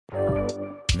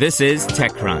This is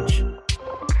TechCrunch.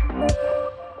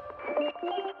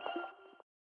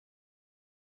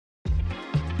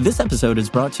 This episode is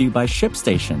brought to you by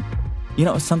ShipStation. You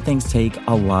know, some things take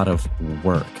a lot of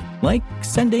work, like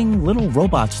sending little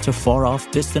robots to far-off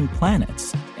distant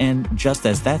planets. And just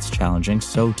as that's challenging,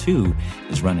 so too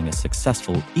is running a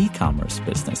successful e-commerce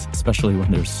business, especially when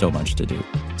there's so much to do.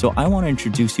 So I want to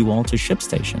introduce you all to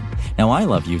ShipStation. Now, I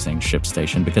love using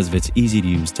ShipStation because of its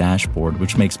easy-to-use dashboard,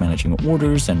 which makes managing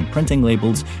orders and printing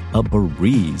labels a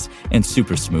breeze and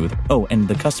super smooth. Oh, and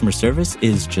the customer service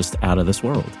is just out of this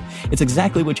world. It's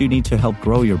exactly what you need to help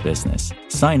grow your business.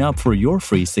 Sign up for your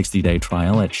free 60-day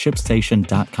trial at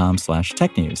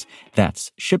shipstation.com/technews.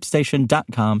 That's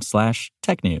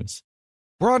shipstation.com/technews.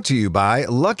 Brought to you by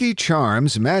Lucky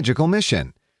Charms Magical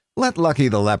Mission. Let Lucky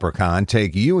the Leprechaun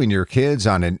take you and your kids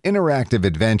on an interactive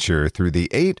adventure through the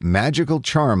 8 magical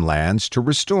charm lands to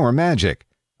restore magic.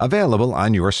 Available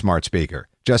on your smart speaker.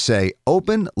 Just say,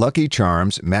 "Open Lucky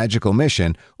Charms Magical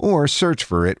Mission," or search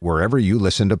for it wherever you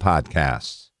listen to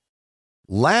podcasts.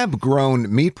 Lab-grown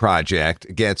meat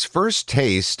project gets first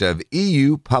taste of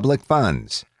EU public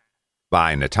funds.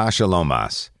 By Natasha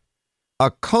Lomas. A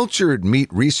cultured meat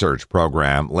research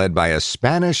program led by a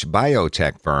Spanish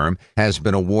biotech firm has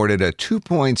been awarded a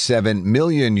 €2.7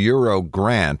 million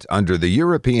grant under the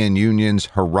European Union's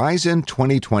Horizon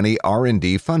 2020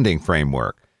 R&D funding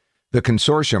framework. The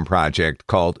consortium project,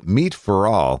 called Meat for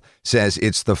All, says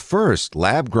it's the first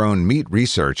lab-grown meat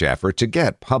research effort to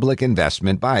get public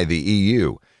investment by the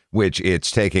EU, which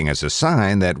it's taking as a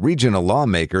sign that regional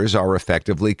lawmakers are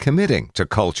effectively committing to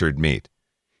cultured meat.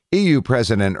 EU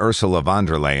President Ursula von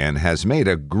der Leyen has made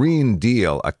a Green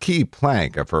Deal a key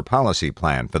plank of her policy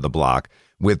plan for the bloc,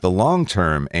 with the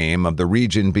long-term aim of the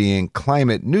region being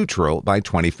climate neutral by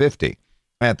 2050.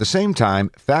 At the same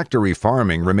time, factory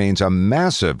farming remains a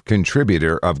massive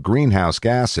contributor of greenhouse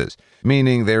gases,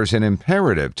 meaning there's an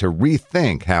imperative to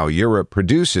rethink how Europe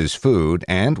produces food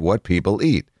and what people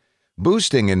eat.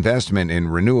 Boosting investment in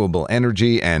renewable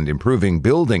energy and improving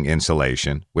building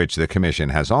insulation, which the Commission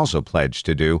has also pledged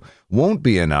to do, won't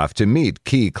be enough to meet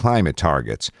key climate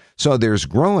targets. So there's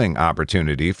growing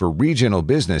opportunity for regional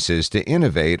businesses to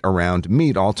innovate around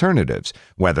meat alternatives,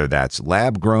 whether that's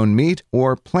lab-grown meat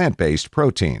or plant-based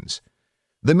proteins.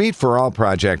 The Meat for All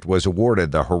project was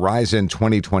awarded the Horizon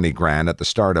 2020 grant at the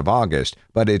start of August,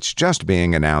 but it's just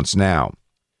being announced now.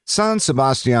 San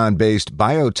Sebastian-based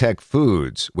Biotech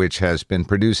Foods, which has been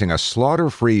producing a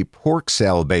slaughter-free pork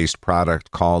cell-based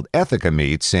product called Ethica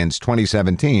Meat since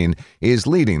 2017, is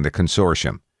leading the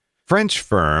consortium. French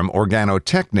firm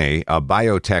Organotechne, a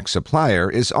biotech supplier,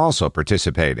 is also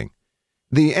participating.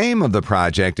 The aim of the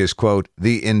project is, quote,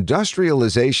 the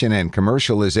industrialization and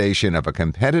commercialization of a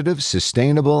competitive,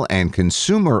 sustainable, and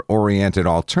consumer-oriented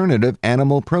alternative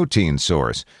animal protein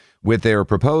source, with their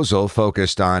proposal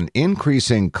focused on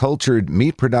increasing cultured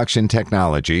meat production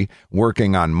technology,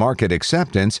 working on market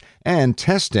acceptance, and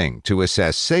testing to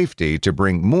assess safety to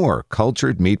bring more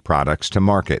cultured meat products to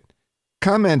market.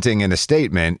 Commenting in a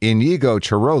statement, Inigo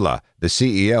Chirola, the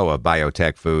CEO of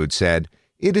Biotech Foods, said,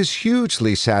 "It is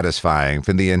hugely satisfying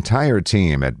for the entire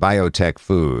team at Biotech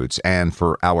Foods and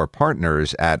for our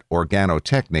partners at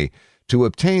Organotechne to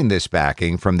obtain this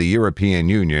backing from the European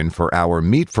Union for our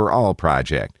Meat for All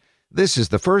project. This is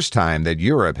the first time that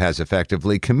Europe has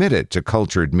effectively committed to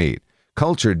cultured meat.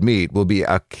 Cultured meat will be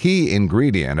a key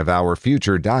ingredient of our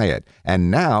future diet,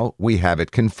 and now we have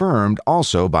it confirmed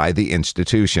also by the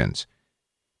institutions."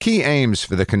 Key aims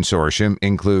for the consortium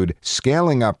include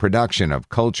scaling up production of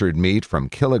cultured meat from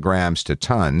kilograms to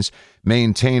tons,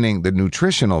 maintaining the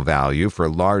nutritional value for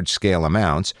large-scale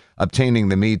amounts, obtaining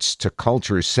the meats to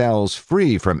culture cells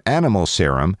free from animal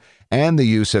serum, and the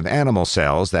use of animal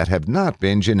cells that have not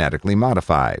been genetically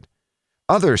modified.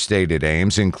 Other stated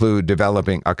aims include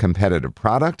developing a competitive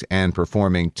product and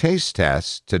performing taste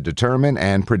tests to determine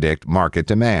and predict market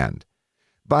demand.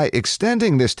 By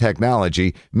extending this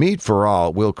technology, Meat for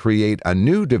All will create a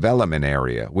new development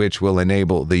area which will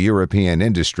enable the European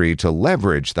industry to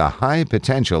leverage the high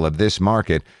potential of this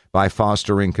market by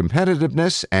fostering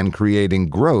competitiveness and creating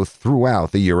growth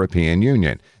throughout the European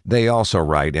Union. They also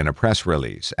write in a press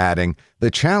release, adding,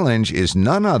 "The challenge is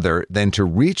none other than to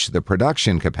reach the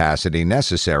production capacity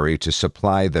necessary to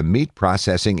supply the meat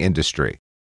processing industry."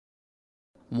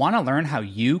 Want to learn how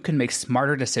you can make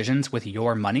smarter decisions with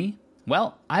your money?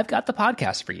 Well, I've got the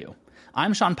podcast for you.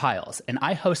 I'm Sean Piles, and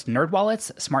I host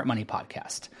NerdWallet's Smart Money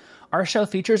Podcast. Our show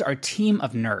features our team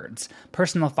of nerds,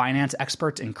 personal finance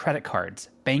experts in credit cards,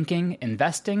 banking,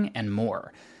 investing, and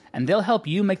more. And they'll help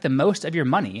you make the most of your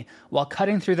money while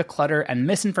cutting through the clutter and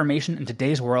misinformation in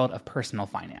today's world of personal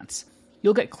finance.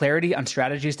 You'll get clarity on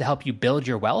strategies to help you build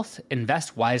your wealth,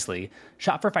 invest wisely,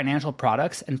 shop for financial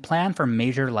products, and plan for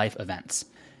major life events.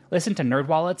 Listen to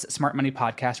NerdWallet's Smart Money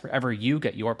Podcast wherever you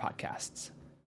get your podcasts.